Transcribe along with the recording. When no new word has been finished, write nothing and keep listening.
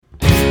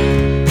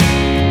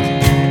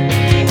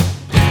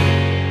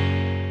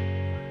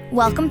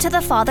Welcome to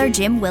the Father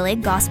Jim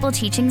Willig Gospel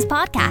Teachings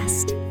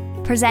Podcast,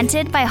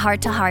 presented by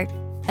Heart to Heart,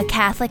 a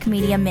Catholic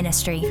media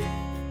ministry.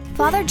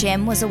 Father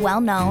Jim was a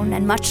well-known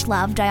and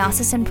much-loved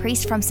diocesan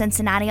priest from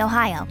Cincinnati,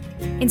 Ohio.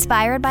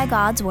 Inspired by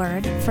God's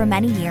Word, for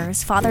many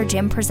years, Father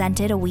Jim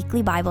presented a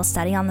weekly Bible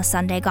study on the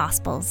Sunday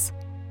Gospels.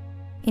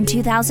 In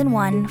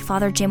 2001,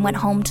 Father Jim went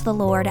home to the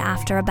Lord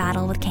after a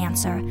battle with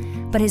cancer,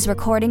 but his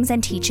recordings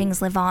and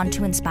teachings live on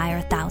to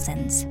inspire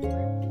thousands.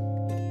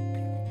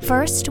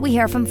 First, we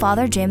hear from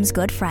Father Jim's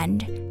good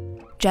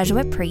friend,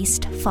 Jesuit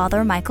priest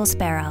Father Michael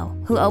Sparrow,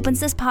 who opens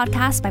this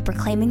podcast by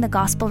proclaiming the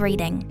Gospel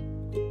reading.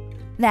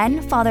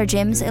 Then, Father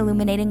Jim's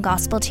illuminating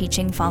Gospel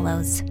teaching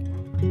follows.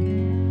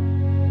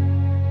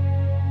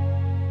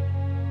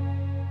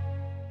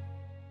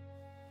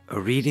 A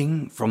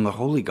reading from the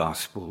Holy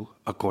Gospel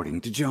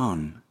according to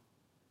John.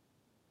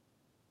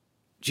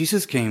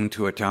 Jesus came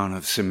to a town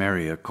of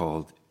Samaria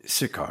called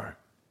Sychar,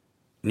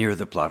 near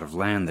the plot of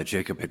land that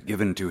Jacob had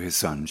given to his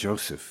son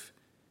Joseph.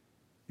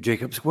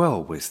 Jacob's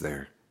well was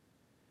there.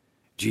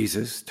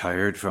 Jesus,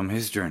 tired from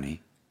his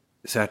journey,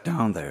 sat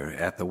down there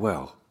at the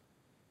well.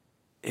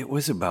 It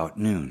was about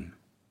noon.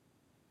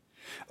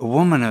 A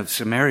woman of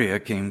Samaria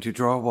came to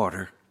draw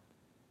water.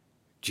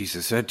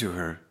 Jesus said to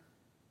her,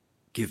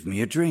 "Give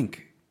me a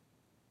drink."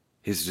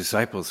 His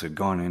disciples had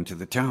gone into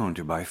the town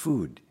to buy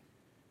food.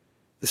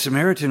 The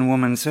Samaritan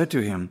woman said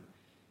to him,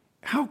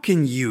 "How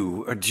can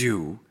you, a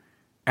Jew,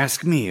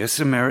 ask me, a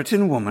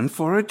Samaritan woman,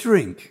 for a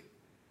drink?"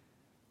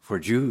 For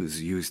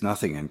Jews use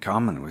nothing in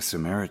common with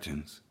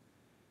Samaritans.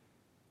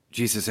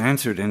 Jesus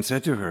answered and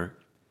said to her,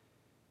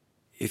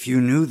 "If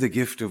you knew the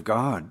gift of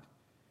God,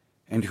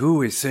 and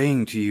who is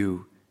saying to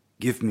you,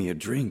 'Give me a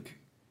drink,'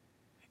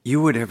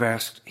 you would have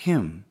asked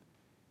him,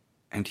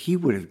 and he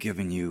would have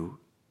given you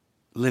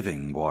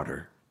living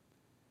water."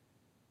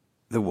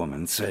 The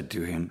woman said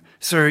to him,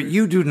 "Sir,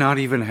 you do not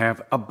even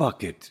have a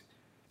bucket,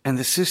 and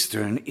the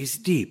cistern is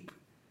deep.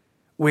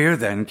 Where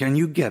then can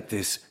you get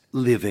this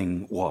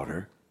living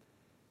water?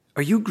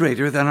 Are you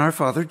greater than our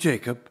father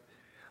Jacob,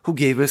 who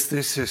gave us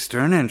this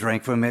cistern and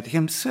drank from it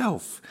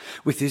himself,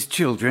 with his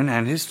children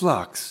and his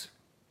flocks?"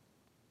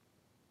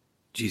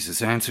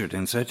 Jesus answered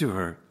and said to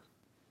her,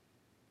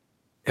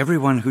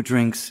 "Everyone who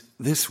drinks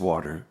this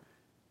water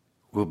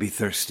will be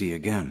thirsty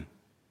again.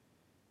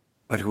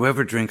 But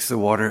whoever drinks the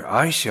water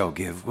I shall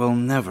give will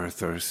never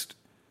thirst.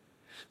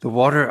 The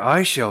water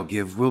I shall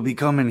give will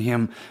become in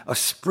him a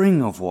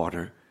spring of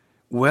water,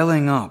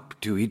 welling up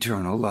to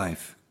eternal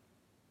life."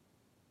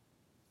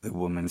 The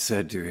woman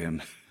said to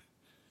him,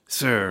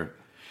 "Sir,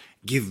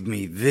 give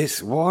me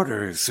this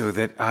water so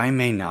that I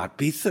may not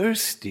be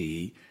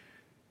thirsty,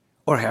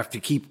 or have to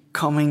keep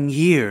coming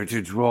here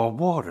to draw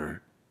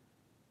water.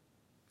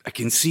 I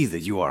can see that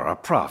you are a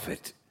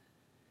prophet.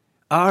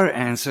 Our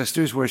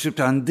ancestors worshipped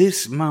on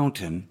this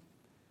mountain,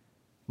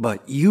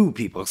 but you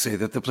people say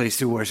that the place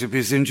to worship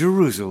is in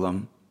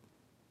Jerusalem."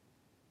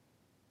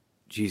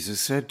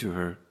 Jesus said to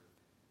her,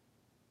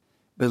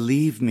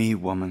 "Believe me,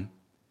 woman,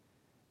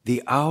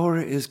 the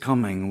hour is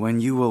coming when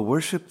you will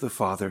worship the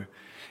Father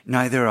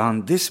neither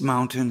on this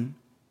mountain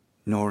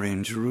nor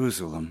in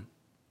Jerusalem.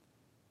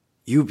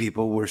 You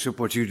people worship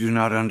what you do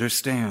not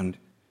understand.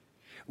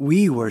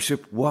 We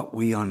worship what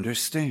we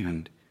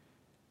understand,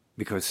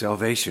 because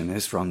salvation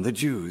is from the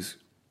Jews.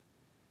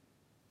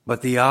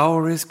 But the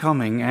hour is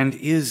coming and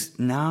is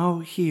now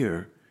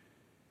here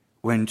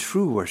when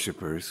true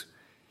worshipers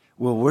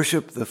will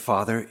worship the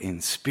Father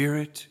in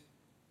spirit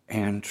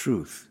and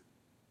truth.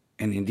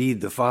 And indeed,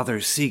 the Father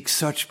seeks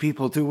such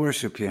people to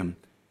worship him.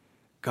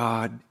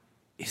 God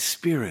is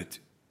spirit,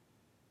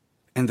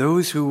 and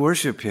those who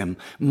worship him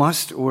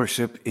must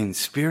worship in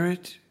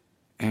spirit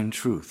and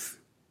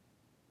truth."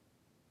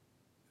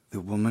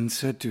 The woman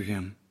said to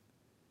him,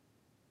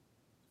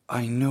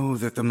 "I know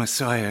that the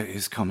Messiah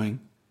is coming,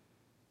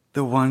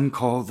 the one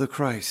called the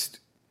Christ.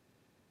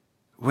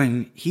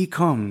 When he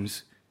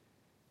comes,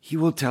 he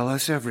will tell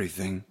us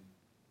everything."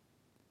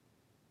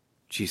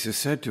 Jesus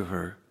said to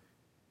her,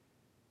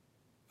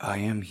 "I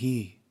am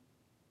he,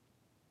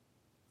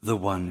 the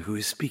one who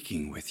is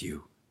speaking with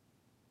you."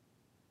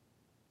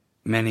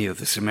 Many of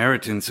the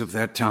Samaritans of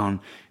that town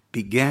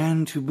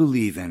began to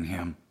believe in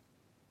him.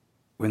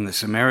 When the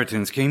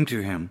Samaritans came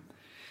to him,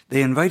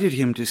 they invited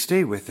him to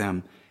stay with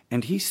them,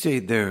 and he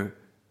stayed there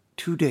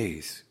 2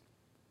 days.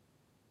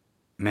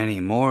 Many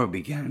more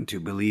began to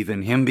believe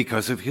in him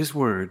because of his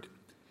word,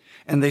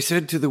 and they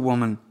said to the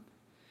woman,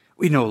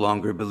 "We no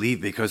longer believe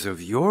because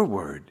of your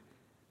word,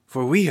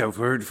 for we have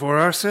heard for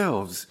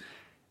ourselves,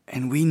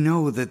 and we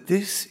know that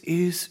this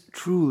is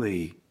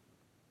truly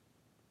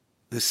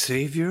the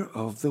Savior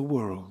of the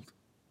world."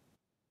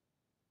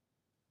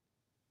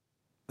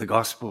 The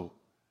Gospel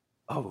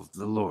of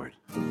the Lord.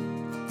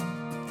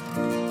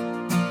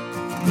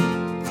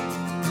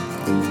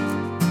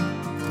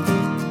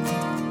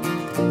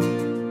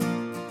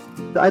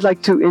 I'd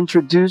like to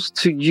introduce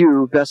to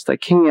you, best I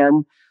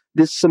can,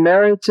 this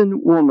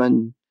Samaritan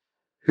woman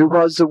who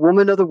was a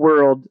woman of the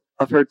world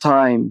of her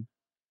time.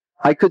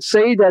 I could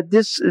say that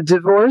this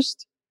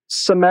divorced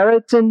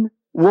Samaritan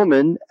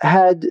woman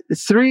had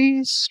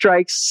 3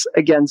 strikes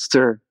against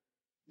her,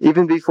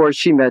 even before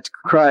she met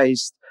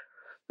Christ.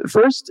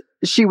 First,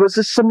 she was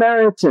a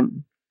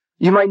Samaritan.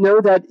 You might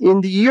know that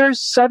in the year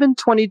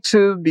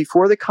 722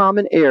 before the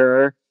Common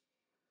Era,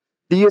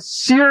 the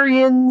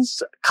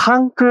Assyrians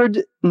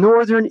conquered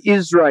northern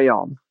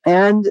Israel,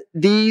 and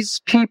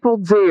these people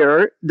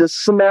there, the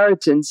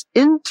Samaritans,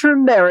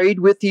 intermarried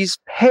with these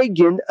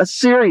pagan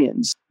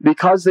Assyrians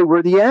because they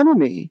were the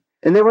enemy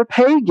and they were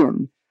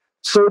pagan.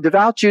 So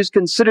devout Jews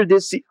considered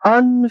this the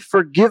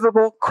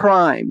unforgivable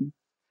crime.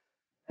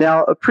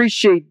 Now,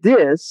 appreciate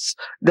this,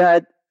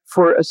 that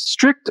for a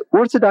strict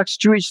Orthodox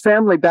Jewish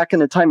family back in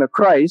the time of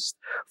Christ,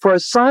 for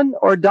a son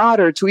or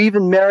daughter to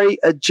even marry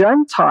a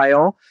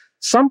Gentile,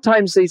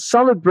 sometimes they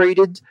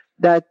celebrated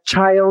that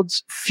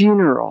child's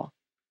funeral.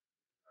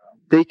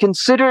 They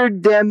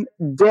considered them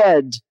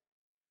dead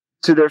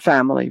to their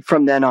family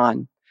from then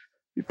on.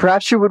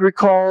 Perhaps you would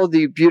recall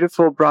the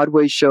beautiful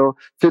Broadway show,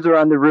 Fiddler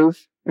on the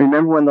Roof.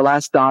 Remember when the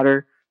last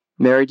daughter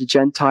married a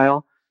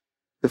Gentile?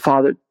 The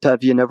father,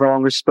 Tevye, no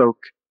longer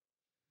spoke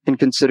and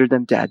considered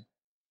them dead.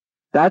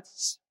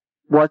 That's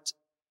what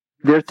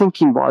their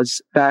thinking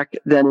was back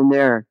then and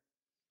there.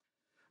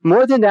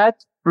 More than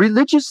that,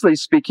 religiously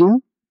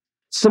speaking,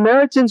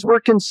 Samaritans were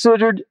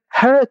considered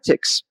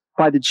heretics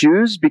by the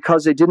Jews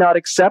because they did not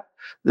accept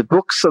the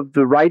books of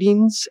the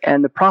writings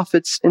and the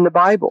prophets in the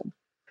Bible.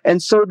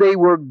 And so they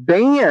were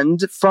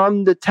banned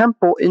from the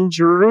temple in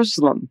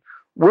Jerusalem.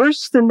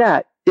 Worse than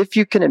that, if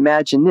you can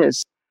imagine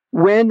this,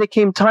 when it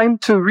came time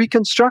to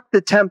reconstruct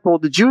the temple,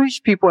 the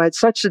Jewish people had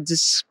such a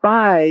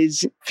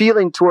despise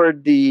feeling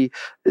toward the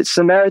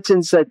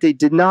Samaritans that they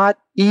did not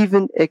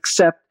even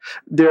accept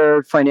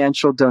their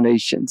financial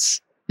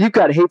donations. You've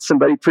got to hate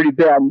somebody pretty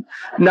bad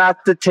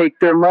not to take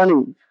their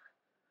money.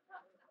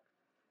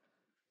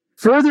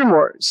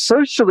 Furthermore,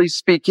 socially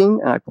speaking,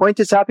 and I point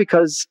this out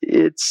because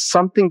it's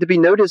something to be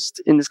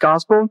noticed in this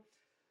gospel,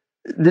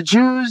 the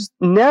Jews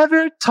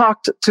never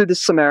talked to the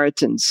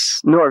Samaritans,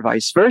 nor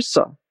vice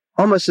versa,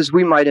 almost as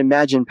we might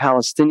imagine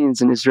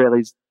Palestinians and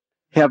Israelis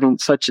having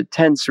such a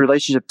tense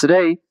relationship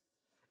today.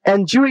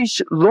 And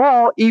Jewish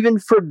law even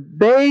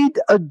forbade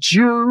a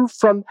Jew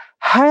from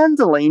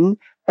handling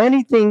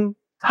anything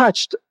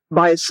touched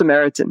by a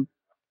Samaritan,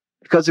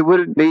 because it would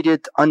have made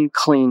it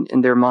unclean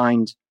in their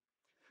mind.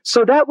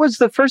 So that was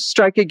the first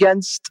strike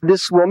against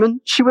this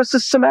woman. She was a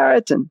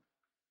Samaritan.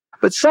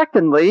 But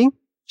secondly,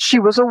 she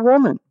was a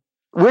woman,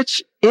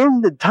 which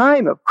in the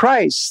time of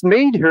Christ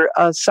made her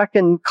a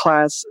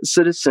second-class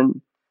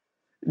citizen.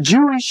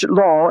 Jewish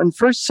law in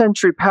first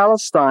century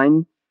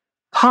Palestine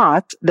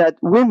taught that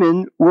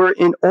women were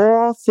in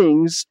all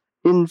things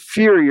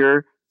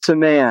inferior to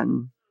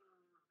man.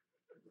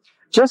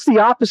 Just the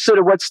opposite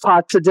of what's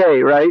taught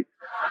today, right?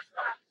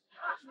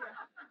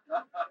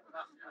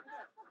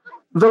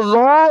 The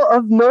law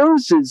of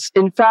Moses,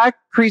 in fact,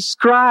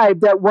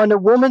 prescribed that when a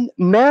woman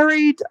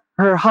married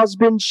her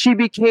husband, she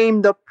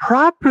became the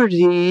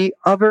property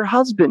of her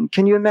husband.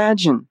 Can you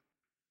imagine?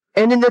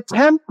 And in the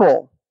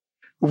temple,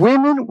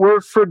 women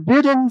were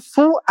forbidden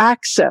full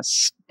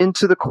access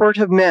into the court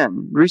of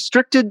men,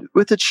 restricted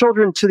with the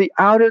children to the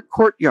outer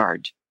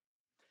courtyard.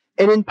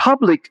 And in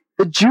public,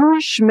 the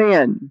Jewish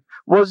man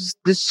was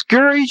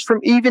discouraged from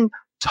even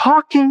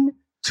talking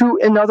to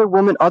another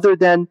woman other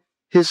than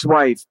his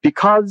wife,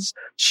 because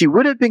she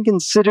would have been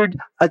considered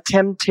a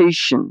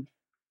temptation.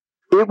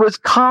 It was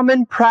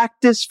common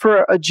practice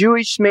for a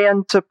Jewish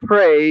man to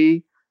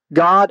pray,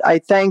 God, I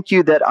thank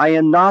you that I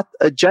am not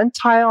a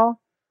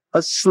Gentile,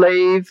 a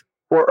slave,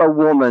 or a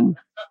woman.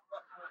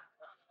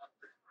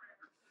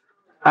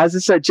 As I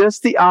said,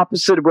 just the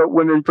opposite of what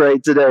women pray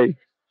today.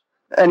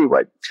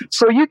 Anyway,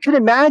 so you can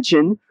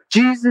imagine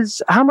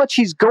Jesus, how much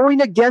he's going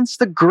against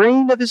the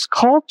grain of his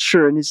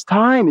culture and his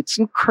time. It's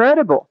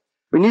incredible.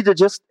 We need to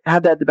just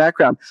have that in the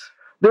background.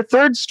 The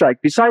third strike,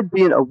 besides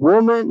being a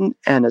woman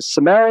and a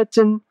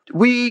Samaritan,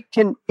 we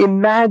can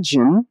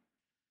imagine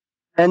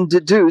and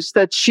deduce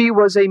that she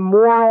was a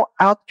moral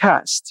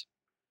outcast.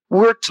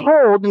 We're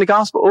told, and the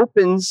gospel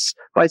opens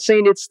by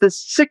saying it's the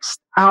 6th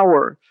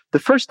hour. The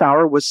first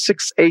hour was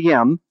 6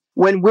 a.m.,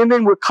 when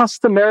women would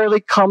customarily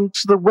come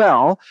to the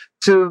well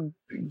to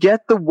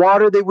get the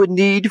water they would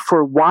need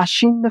for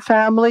washing the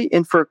family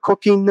and for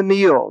cooking the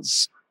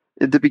meals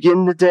to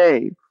begin the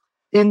day.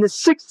 In the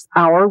 6th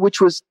hour, which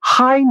was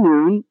high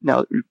noon,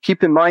 now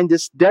keep in mind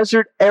this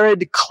desert,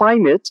 arid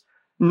climate,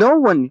 no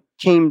one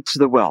came to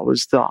the well. It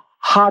was the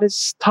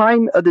hottest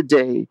time of the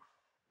day.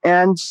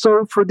 And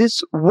so for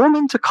this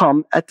woman to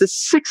come at the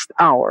 6th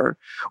hour,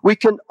 we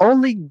can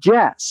only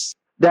guess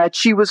that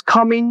she was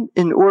coming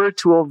in order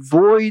to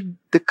avoid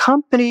the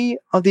company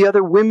of the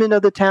other women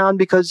of the town,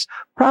 because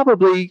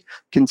probably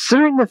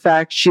considering the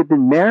fact she had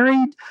been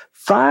married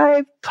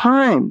 5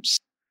 times,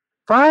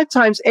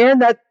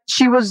 and that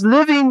she was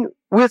living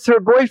with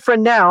her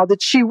boyfriend now,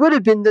 that she would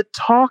have been the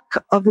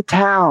talk of the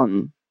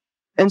town.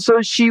 And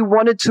so she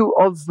wanted to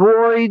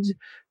avoid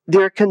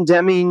their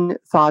condemning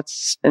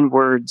thoughts and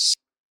words.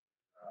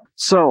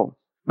 So,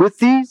 with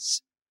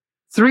these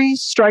 3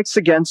 strikes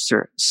against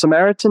her: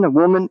 Samaritan, a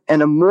woman,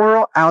 and a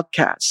moral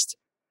outcast.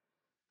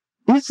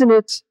 Isn't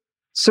it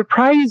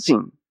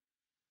surprising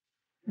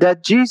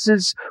that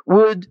Jesus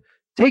would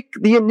take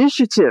the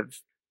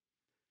initiative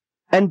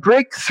and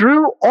break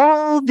through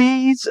all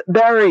these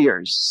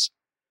barriers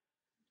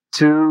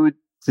to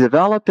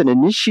develop and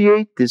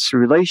initiate this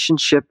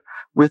relationship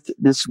with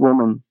this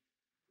woman?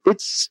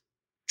 It's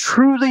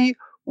truly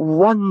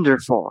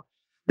wonderful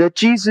that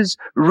Jesus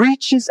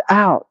reaches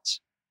out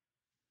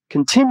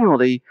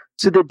continually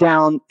to the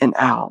down and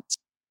out.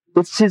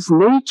 It's his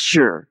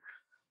nature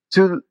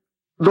to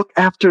look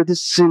after the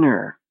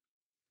sinner.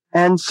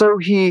 And so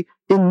he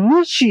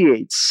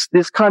initiates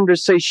this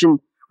conversation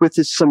with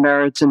this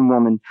Samaritan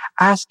woman,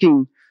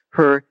 asking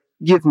her,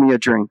 "Give me a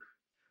drink."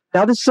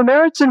 Now, the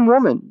Samaritan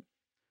woman,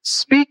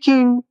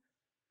 speaking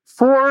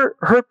for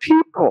her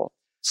people,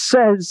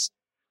 says,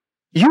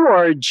 "You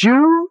are a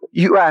Jew,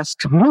 you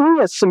ask me,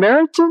 a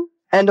Samaritan,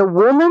 and a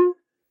woman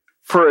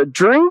for a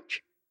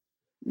drink?"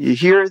 You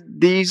hear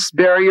these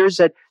barriers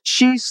that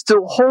she's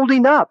still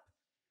holding up.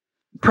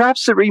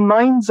 Perhaps it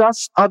reminds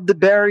us of the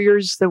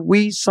barriers that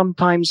we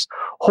sometimes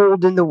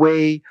hold in the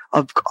way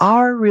of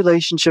our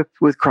relationship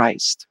with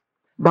Christ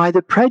by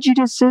the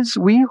prejudices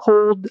we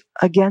hold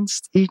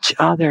against each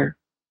other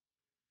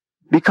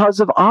because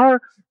of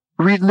our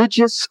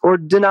religious or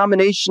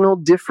denominational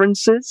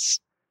differences,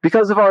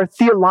 because of our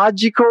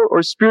theological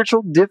or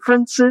spiritual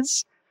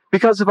differences,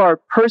 because of our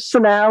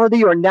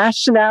personality or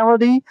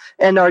nationality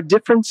and our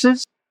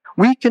differences.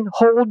 We can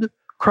hold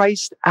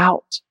Christ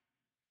out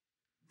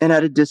and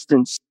at a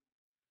distance.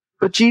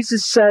 But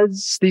Jesus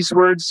says these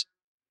words,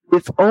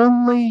 "If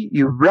only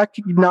you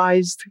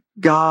recognized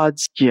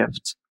God's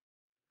gift."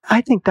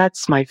 I think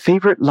that's my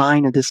favorite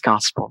line of this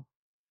gospel.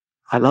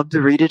 I love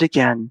to read it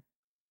again.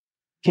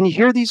 Can you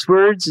hear these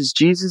words as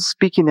Jesus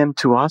speaking them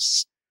to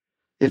us?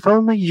 If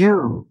only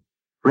you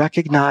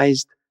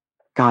recognized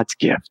God's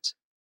gift.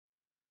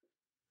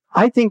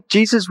 I think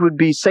Jesus would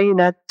be saying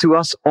that to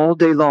us all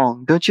day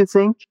long, don't you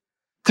think?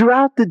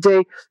 Throughout the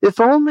day, if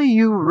only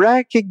you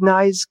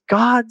recognize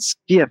God's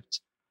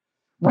gift,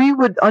 we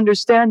would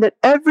understand that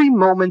every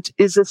moment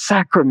is a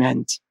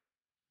sacrament.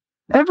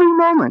 Every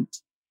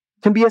moment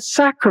can be a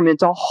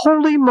sacrament, a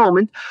holy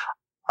moment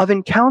of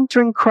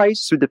encountering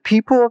Christ through the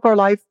people of our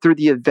life, through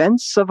the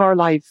events of our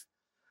life,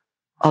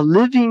 a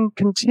living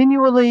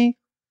continually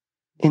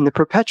in the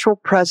perpetual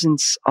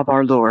presence of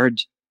our Lord.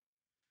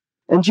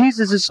 And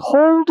Jesus is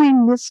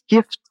holding this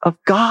gift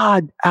of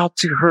God out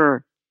to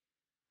her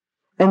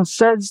and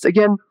says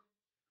again,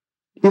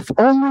 if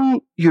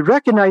only you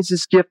recognize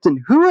this gift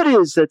and who it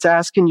is that's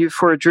asking you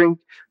for a drink,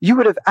 you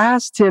would have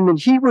asked him and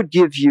he would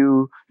give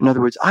you, in other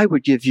words, I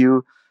would give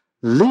you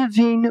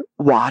living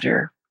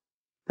water.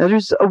 Now,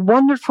 there's a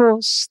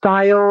wonderful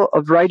style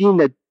of writing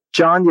that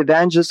John the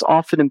Evangelist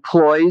often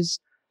employs,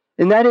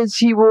 and that is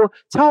he will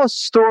tell a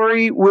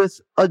story with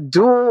a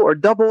dual or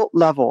double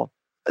level.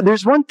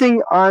 There's one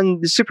thing on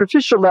the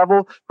superficial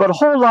level, but a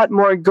whole lot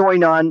more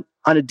going on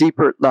a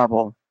deeper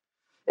level.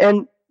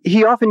 And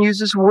he often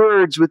uses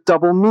words with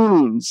double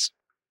meanings.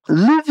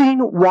 Living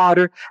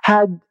water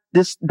had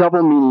this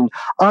double meaning.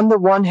 On the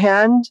one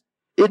hand,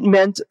 it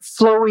meant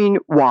flowing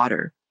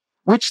water,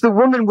 which the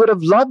woman would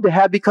have loved to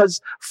have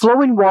because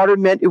flowing water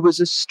meant it was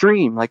a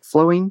stream, like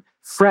flowing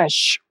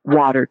fresh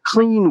water,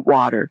 clean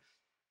water,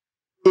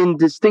 in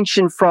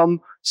distinction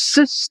from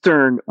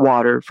cistern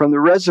water from the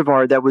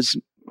reservoir that was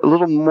a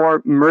little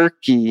more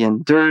murky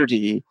and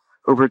dirty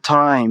over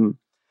time.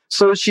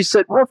 So she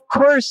said, well, of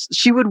course,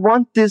 she would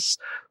want this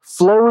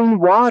flowing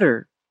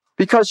water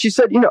because she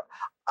said,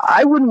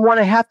 I wouldn't want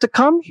to have to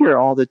come here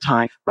all the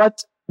time.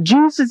 But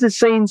Jesus is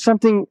saying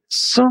something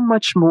so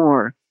much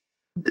more.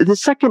 The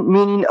second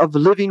meaning of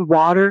living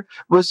water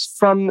was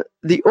from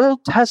the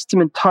Old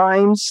Testament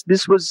times.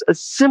 This was a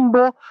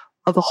symbol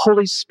of the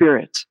Holy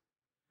Spirit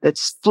that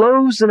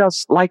flows in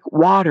us like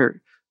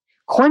water,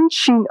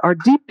 quenching our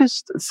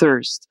deepest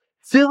thirst,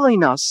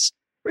 filling us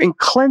and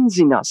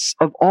cleansing us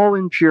of all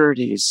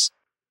impurities.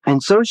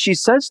 And so she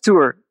says to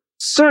her,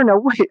 sir, now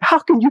wait, how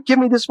can you give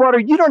me this water?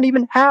 You don't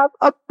even have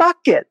a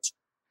bucket.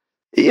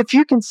 If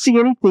you can see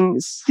anything,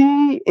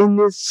 see in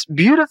this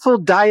beautiful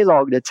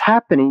dialogue that's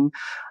happening,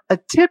 a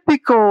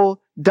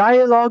typical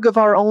dialogue of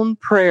our own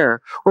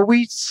prayer, where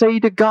we say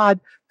to God,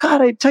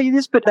 God, I tell you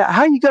this, but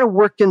how are you going to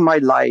work in my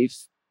life?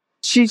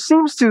 She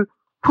seems to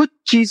put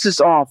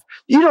Jesus off.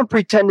 You don't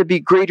pretend to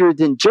be greater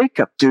than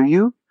Jacob, do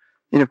you?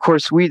 And of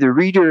course, we, the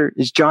reader,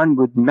 as John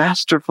would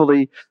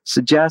masterfully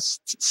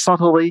suggest,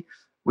 subtly,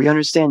 we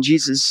understand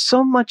Jesus is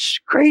so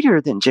much greater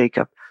than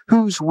Jacob,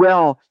 whose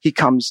well he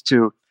comes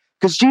to.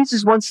 Because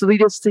Jesus wants to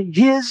lead us to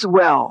his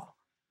well.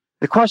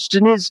 The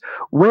question is,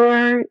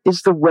 where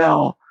is the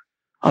well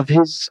of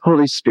his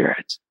Holy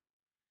Spirit?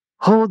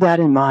 Hold that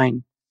in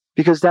mind,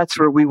 because that's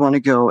where we want to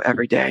go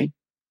every day.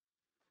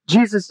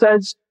 Jesus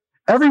says,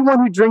 everyone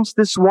who drinks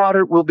this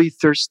water will be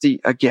thirsty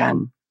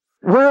again.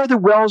 Where are the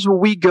wells will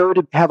we go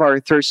to have our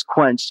thirst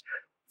quenched?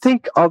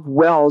 Think of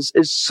wells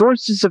as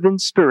sources of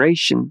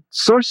inspiration,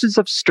 sources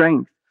of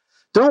strength.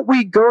 Don't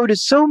we go to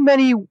so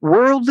many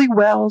worldly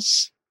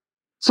wells,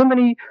 so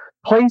many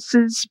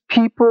places,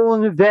 people,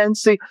 and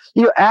events? They,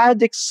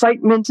 add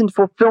excitement and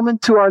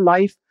fulfillment to our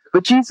life.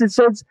 But Jesus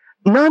says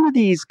none of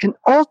these can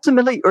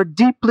ultimately or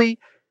deeply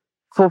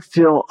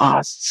fulfill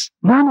us.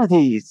 None of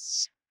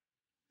these.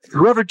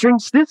 Whoever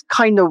drinks this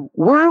kind of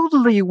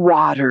worldly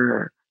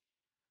water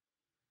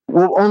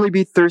will only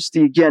be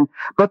thirsty again.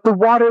 But the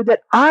water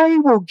that I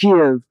will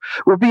give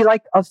will be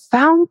like a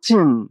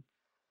fountain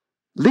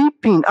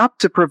leaping up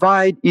to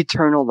provide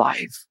eternal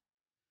life.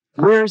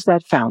 Where's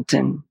that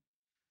fountain?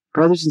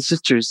 Brothers and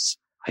sisters,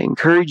 I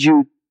encourage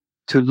you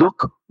to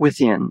look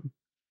within,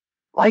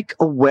 like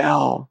a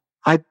well.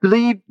 I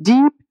believe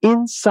deep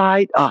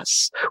inside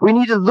us. We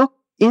need to look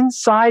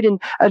inside,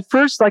 and at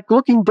first, like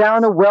looking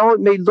down a well, it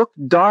may look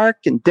dark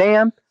and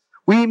damp.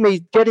 We may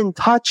get in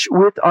touch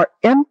with our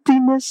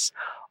emptiness,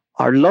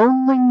 our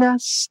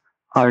loneliness,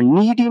 our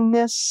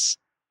neediness,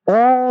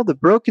 all the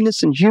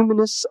brokenness and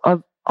humanness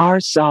of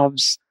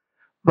ourselves.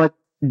 But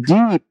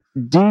deep,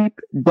 deep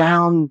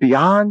down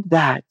beyond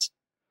that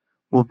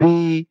will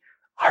be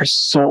our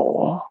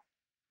soul.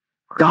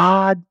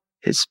 God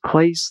has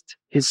placed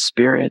His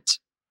Spirit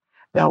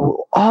that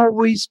will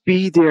always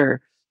be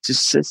there to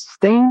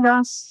sustain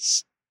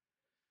us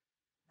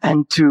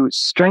and to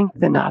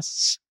strengthen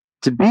us,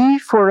 to be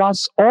for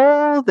us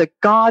all that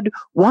God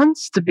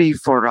wants to be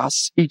for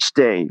us each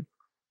day.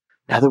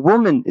 Now, the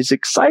woman is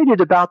excited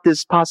about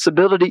this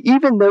possibility,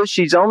 even though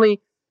she's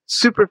only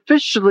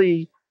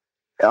superficially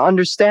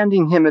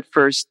understanding Him at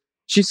first.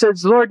 She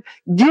says, Lord,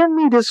 give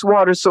me this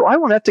water so I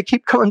won't have to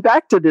keep coming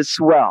back to this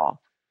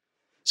well.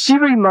 She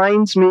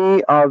reminds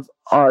me of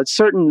a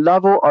certain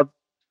level of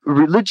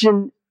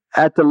religion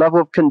at the level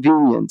of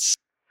convenience,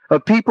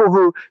 of people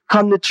who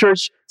come to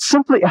church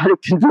simply out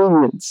of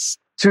convenience,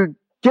 to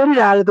get it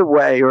out of the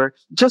way, or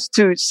just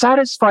to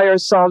satisfy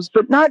ourselves,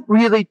 but not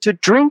really to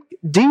drink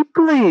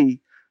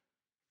deeply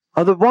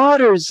of the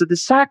waters of the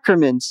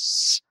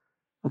sacraments,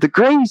 of the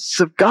grace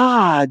of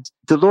God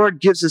the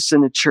Lord gives us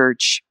in the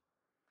church.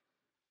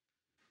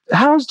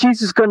 How is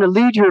Jesus going to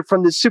lead her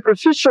from the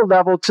superficial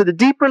level to the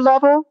deeper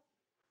level?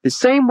 The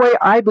same way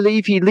I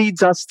believe He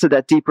leads us to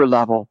that deeper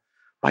level,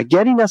 by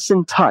getting us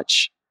in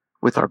touch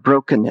with our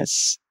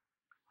brokenness,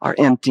 our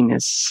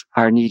emptiness,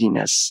 our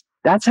neediness.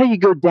 That's how you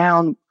go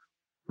down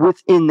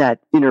within that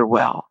inner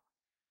well.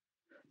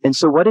 And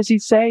so what does He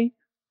say?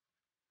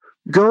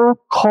 Go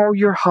call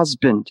your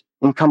husband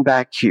and come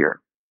back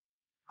here.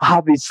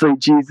 Obviously,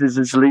 Jesus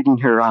is leading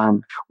her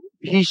on.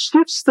 He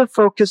shifts the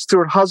focus to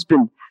her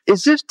husband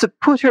as if to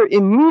put her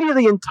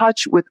immediately in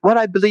touch with what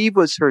I believe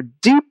was her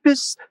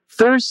deepest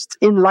thirst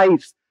in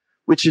life,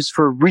 which is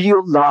for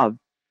real love.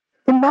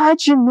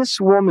 Imagine this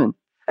woman,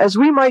 as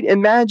we might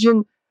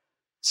imagine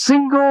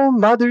single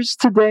mothers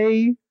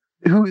today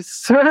who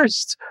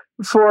thirst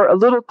for a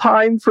little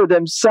time for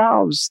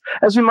themselves,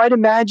 as we might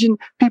imagine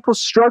people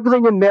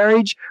struggling in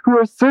marriage who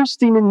are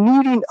thirsting and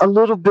needing a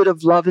little bit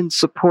of love and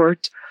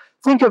support.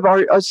 Think of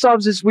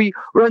ourselves as we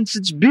run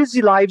such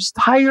busy lives,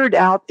 tired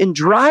out and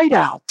dried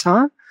out,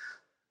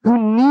 who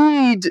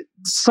need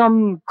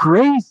some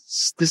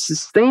grace to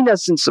sustain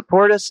us and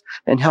support us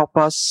and help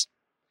us.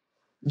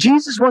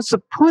 Jesus wants to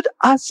put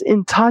us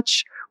in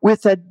touch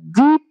with a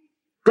deep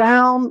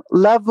down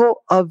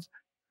level of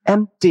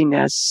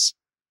emptiness,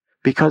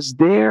 because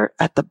there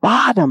at the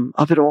bottom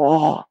of it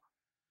all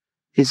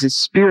is His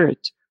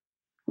Spirit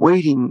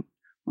waiting,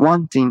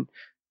 wanting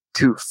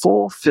to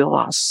fulfill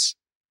us.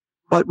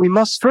 But we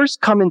must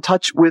first come in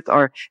touch with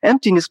our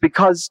emptiness,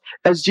 because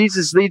as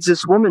Jesus leads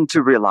this woman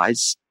to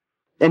realize,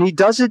 and He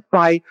does it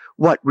by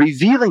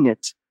revealing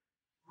it,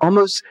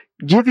 almost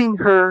giving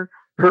her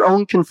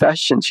own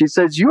confession. She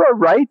says, you are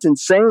right in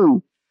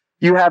saying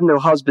you have no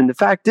husband. The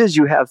fact is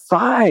you have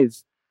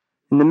 5.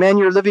 And the man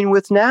you're living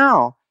with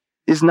now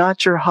is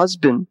not your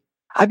husband.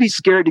 I'd be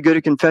scared to go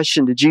to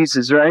confession to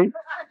Jesus, right?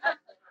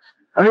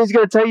 I mean, He's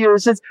going to tell you,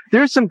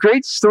 there are some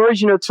great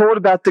stories, told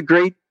about the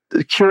great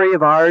curé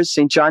of ours,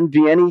 St. John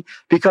Vianney,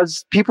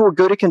 because people would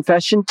go to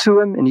confession to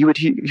him and he would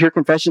hear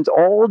confessions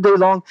all day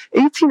long,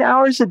 18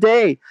 hours a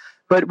day.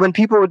 But when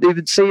they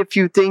would say a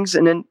few things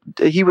and then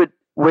he would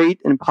wait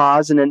and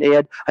pause and then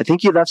add, I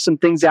think you left some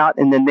things out,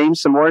 and then name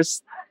some more.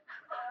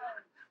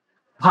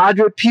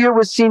 Padre Pio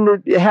was seen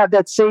to have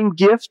that same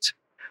gift.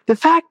 The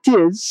fact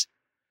is,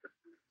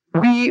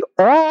 we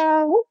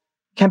all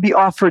can be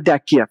offered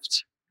that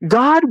gift.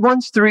 God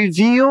wants to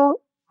reveal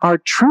our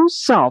true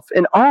self.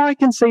 And all I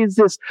can say is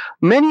this: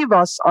 many of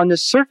us on the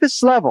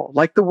surface level,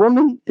 like the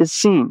woman is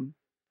seen,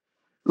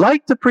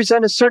 like to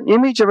present a certain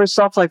image of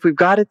ourselves like we've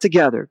got it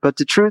together. But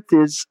the truth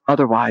is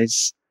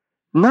otherwise.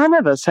 None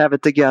of us have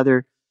it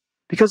together,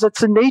 because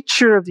that's the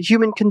nature of the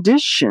human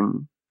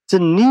condition, to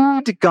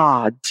need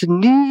God, to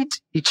need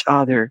each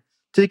other,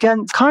 to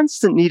get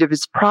constant need of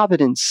His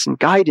providence and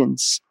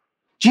guidance.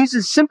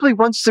 Jesus simply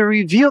wants to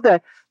reveal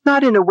that,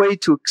 not in a way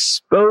to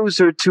expose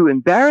her to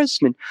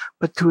embarrassment,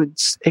 but to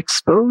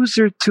expose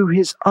her to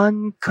His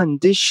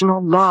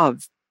unconditional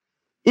love.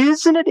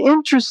 Isn't it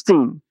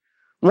interesting?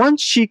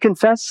 Once she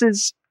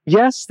confesses,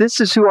 yes, this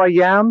is who I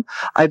am.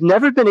 I've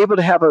never been able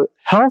to have a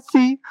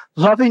healthy,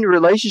 loving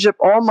relationship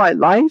all my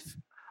life.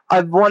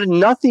 I've wanted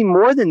nothing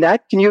more than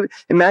that. Can you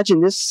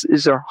imagine this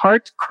is her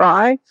heart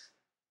cry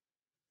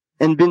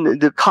and been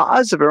the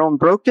cause of her own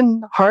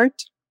broken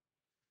heart?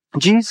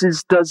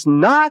 Jesus does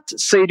not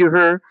say to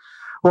her,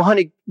 well,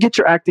 honey, get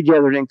your act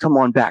together and come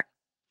on back.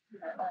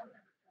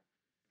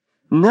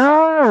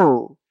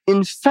 No.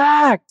 In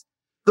fact,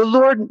 the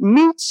Lord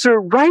meets her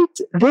right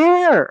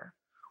there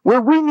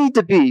where we need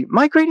to be.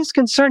 My greatest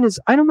concern is,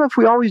 I don't know if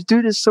we always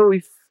do this so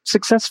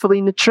successfully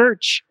in the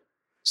church.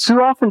 So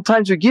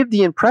oftentimes we give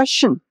the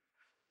impression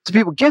to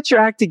people, get your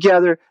act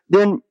together,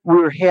 then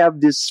we'll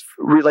have this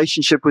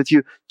relationship with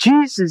you.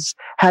 Jesus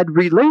had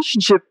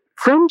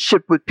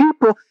friendship with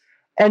people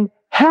and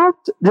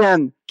helped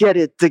them get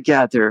it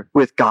together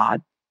with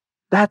God.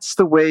 That's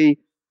the way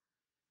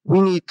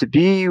we need to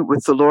be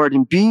with the Lord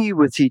and be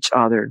with each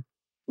other.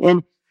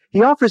 And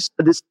he offers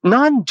this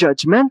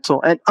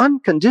non-judgmental and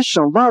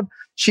unconditional love.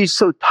 She's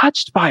so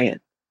touched by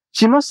it.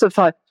 She must have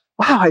thought,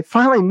 wow, I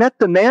finally met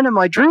the man of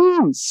my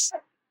dreams.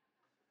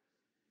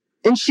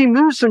 And she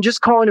moves from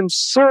just calling him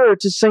sir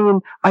to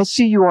saying, I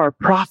see you are a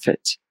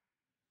prophet,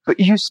 but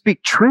you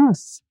speak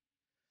truth.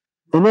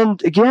 And then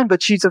again,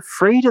 but she's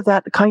afraid of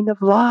that kind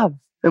of love.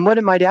 And what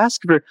it might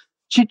ask of her,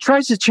 she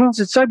tries to change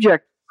the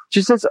subject.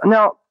 She says,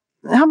 now,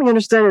 help me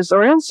understand this.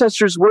 Our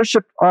ancestors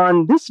worshiped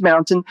on this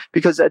mountain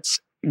because that's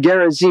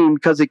Gerizim,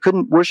 because they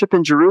couldn't worship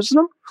in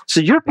Jerusalem. So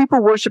your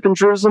people worship in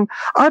Jerusalem.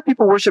 Our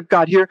people worship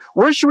God here.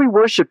 Where should we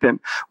worship him?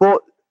 Well,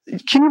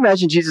 can you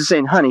imagine Jesus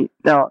saying, honey,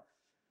 now,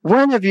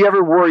 when have you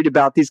ever worried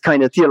about these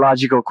kind of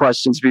theological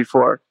questions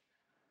before?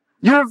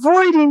 You're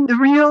avoiding the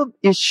real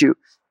issue.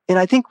 And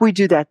I think we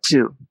do that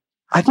too.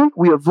 I think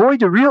we avoid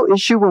the real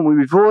issue when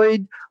we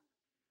avoid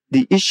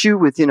the issue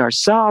within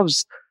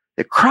ourselves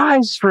that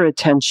cries for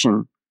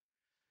attention.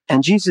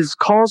 And Jesus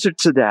calls her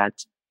to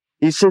that.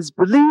 He says,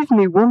 believe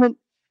me, woman,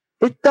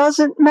 it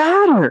doesn't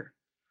matter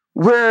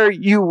where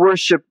you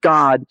worship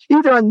God,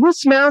 either on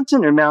this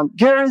mountain or Mount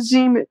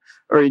Gerizim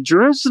or in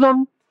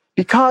Jerusalem,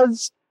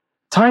 because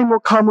time will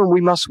come when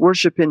we must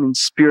worship him in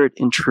spirit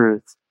and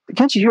truth.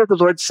 Can't you hear the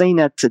Lord saying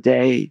that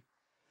today?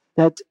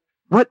 That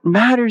what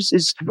matters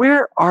is,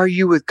 where are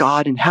you with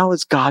God and how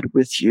is God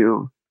with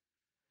you?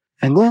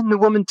 And then the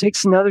woman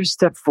takes another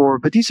step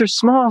forward, but these are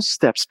small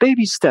steps,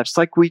 baby steps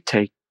like we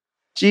take.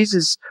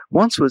 Jesus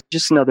once was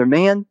just another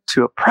man,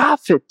 to a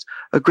prophet,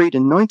 a great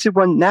anointed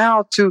one,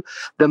 now to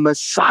the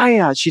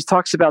Messiah. She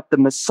talks about the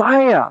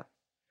Messiah.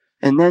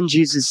 And then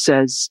Jesus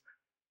says,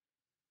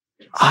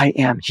 I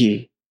am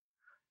he.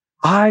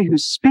 I who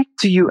speak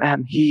to you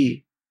am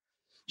he.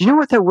 You know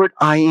what that word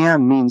I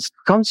am means?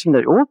 It comes from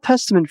the Old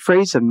Testament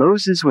phrase of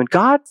Moses. When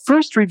God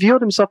first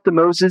revealed himself to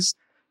Moses,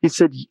 he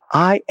said,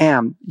 I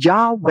am.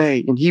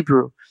 Yahweh in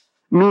Hebrew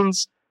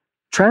means,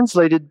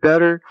 translated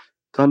better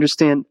to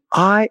understand,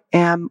 I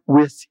am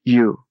with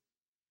you.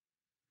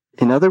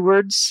 In other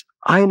words,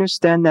 I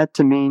understand that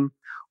to mean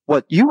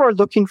what you are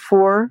looking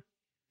for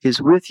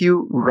is with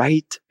you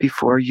right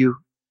before you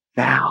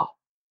now.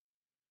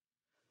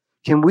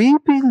 Can we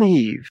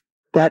believe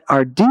that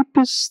our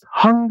deepest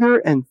hunger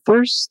and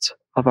thirst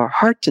of our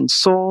heart and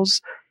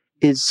souls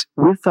is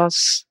with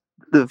us?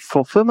 The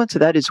fulfillment of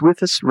that is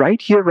with us right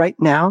here, right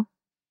now.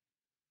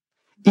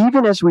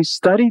 Even as we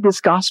study this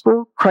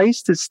gospel,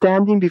 Christ is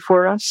standing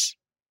before us.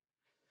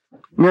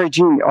 Mary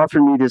Jean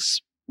offered me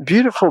this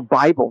beautiful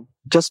Bible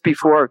just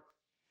before,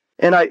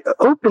 and I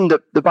opened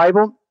the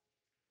Bible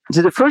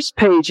to the first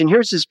page, and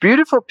here's this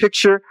beautiful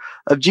picture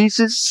of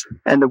Jesus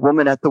and the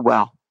woman at the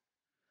well.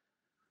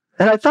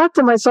 And I thought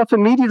to myself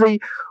immediately,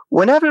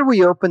 whenever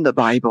we open the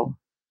Bible,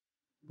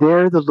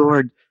 there the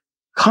Lord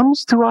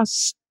comes to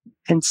us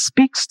and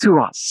speaks to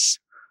us,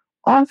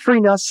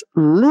 offering us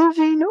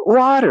living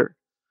water,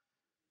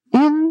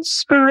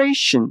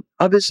 inspiration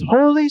of his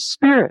Holy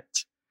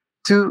Spirit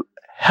to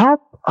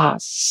help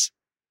us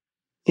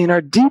in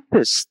our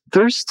deepest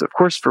thirst, of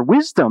course, for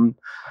wisdom,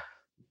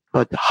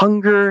 but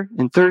hunger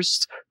and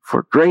thirst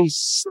for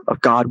grace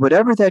of God,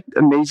 whatever that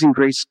amazing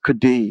grace could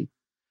be.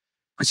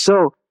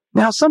 So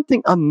now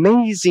something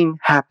amazing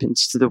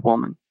happens to the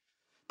woman.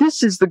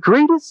 This is the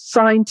greatest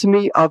sign to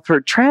me of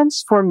her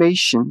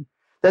transformation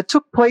that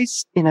took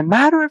place in a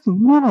matter of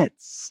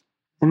minutes.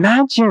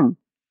 Imagine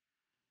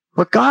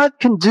what God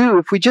can do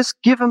if we just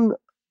give him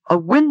a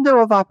window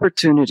of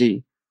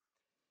opportunity.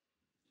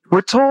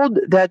 We're told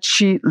that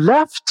she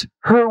left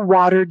her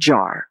water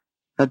jar.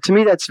 Now, to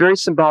me, that's very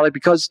symbolic,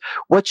 because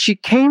what she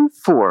came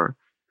for,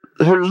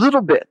 her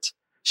little bit,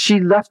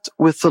 she left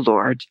with the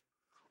Lord.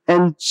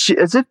 And she,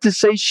 as if to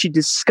say, she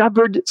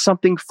discovered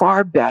something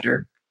far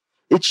better.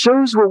 It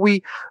shows what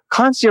we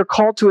constantly are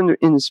called to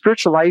in the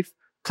spiritual life,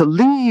 to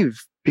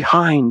leave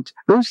behind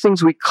those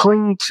things we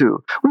cling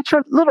to, which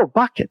are little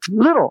buckets,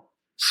 little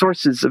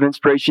sources of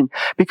inspiration,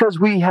 because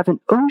we have an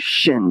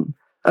ocean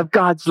of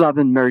God's love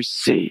and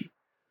mercy.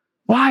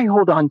 Why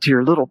hold on to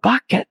your little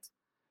bucket?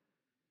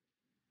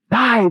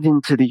 Dive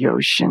into the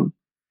ocean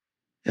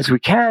as we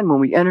can when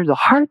we enter the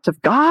heart of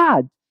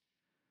God.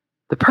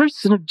 the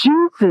person of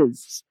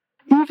Jesus.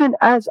 Even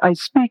as I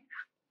speak,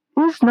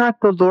 is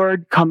not the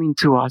Lord coming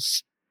to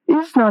us?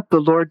 Is not the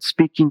Lord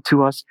speaking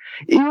to us?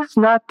 Is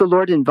not the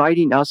Lord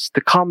inviting us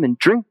to come and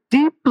drink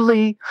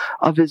deeply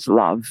of his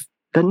love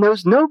that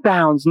knows no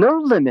bounds, no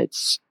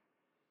limits,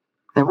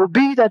 and will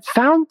be that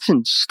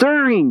fountain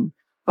stirring,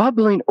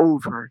 bubbling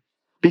over?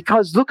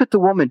 Because look at the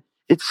woman.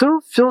 It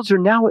so fills her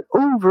now, it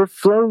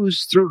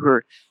overflows through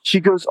her. She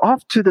goes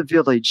off to the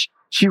village.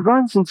 She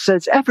runs and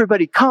says,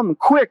 everybody come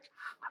quick.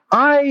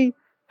 I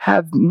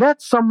have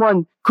met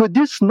someone. Could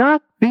this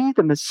not be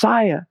the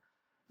Messiah?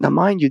 Now,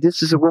 mind you,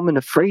 this is a woman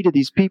afraid of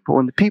these people,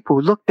 and the people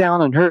who look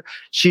down on her,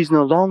 she's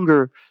no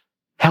longer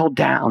held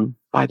down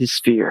by this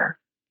fear.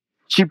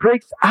 She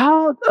breaks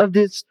out of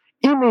this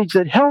image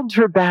that held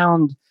her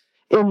bound.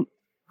 And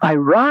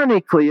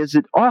ironically, as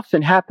it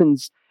often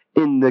happens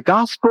in the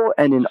gospel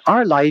and in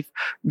our life,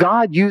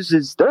 God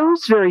uses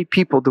those very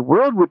people the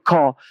world would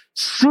call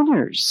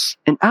sinners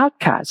and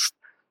outcasts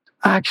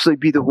actually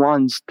be the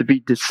ones to be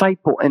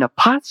disciple and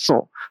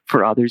apostle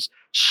for others.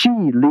 She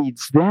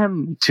leads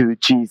them to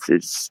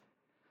Jesus.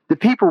 The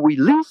people we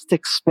least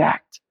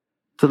expect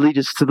to lead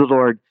us to the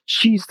Lord,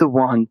 she's the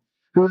one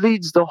who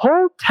leads the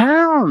whole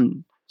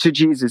town to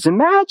Jesus.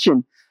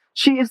 Imagine,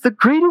 she is the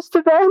greatest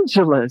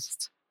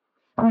evangelist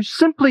who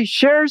simply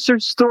shares her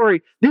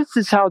story. This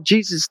is how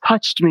Jesus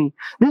touched me.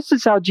 This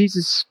is how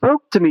Jesus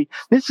spoke to me.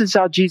 This is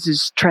how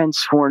Jesus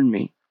transformed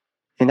me.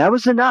 And that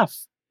was enough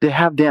to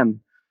have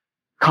them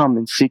come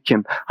and seek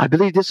him. I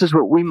believe this is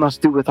what we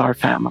must do with our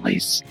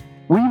families.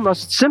 We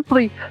must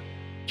simply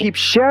keep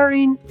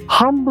sharing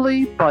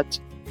humbly but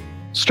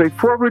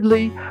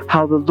straightforwardly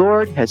how the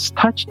Lord has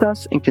touched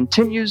us and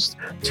continues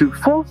to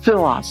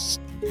fulfill us.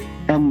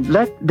 And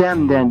let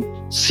them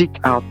then seek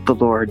out the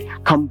Lord.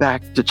 Come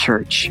back to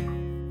church.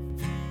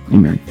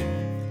 Amen.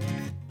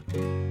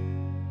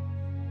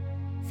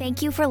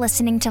 Thank you for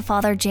listening to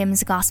Father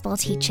Jim's gospel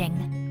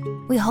teaching.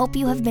 We hope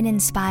you have been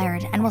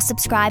inspired and will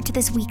subscribe to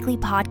this weekly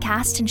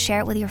podcast and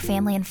share it with your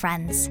family and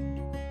friends.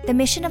 The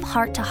mission of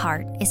Heart to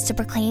Heart is to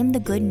proclaim the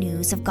good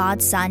news of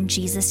God's Son,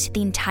 Jesus, to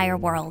the entire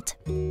world.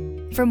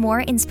 For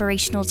more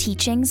inspirational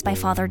teachings by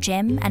Father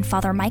Jim and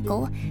Father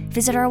Michael,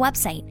 visit our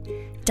website,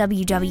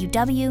 www.htoh.us.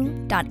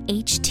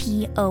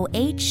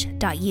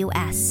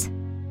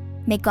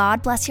 May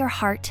God bless your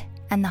heart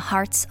and the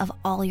hearts of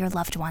all your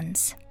loved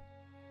ones.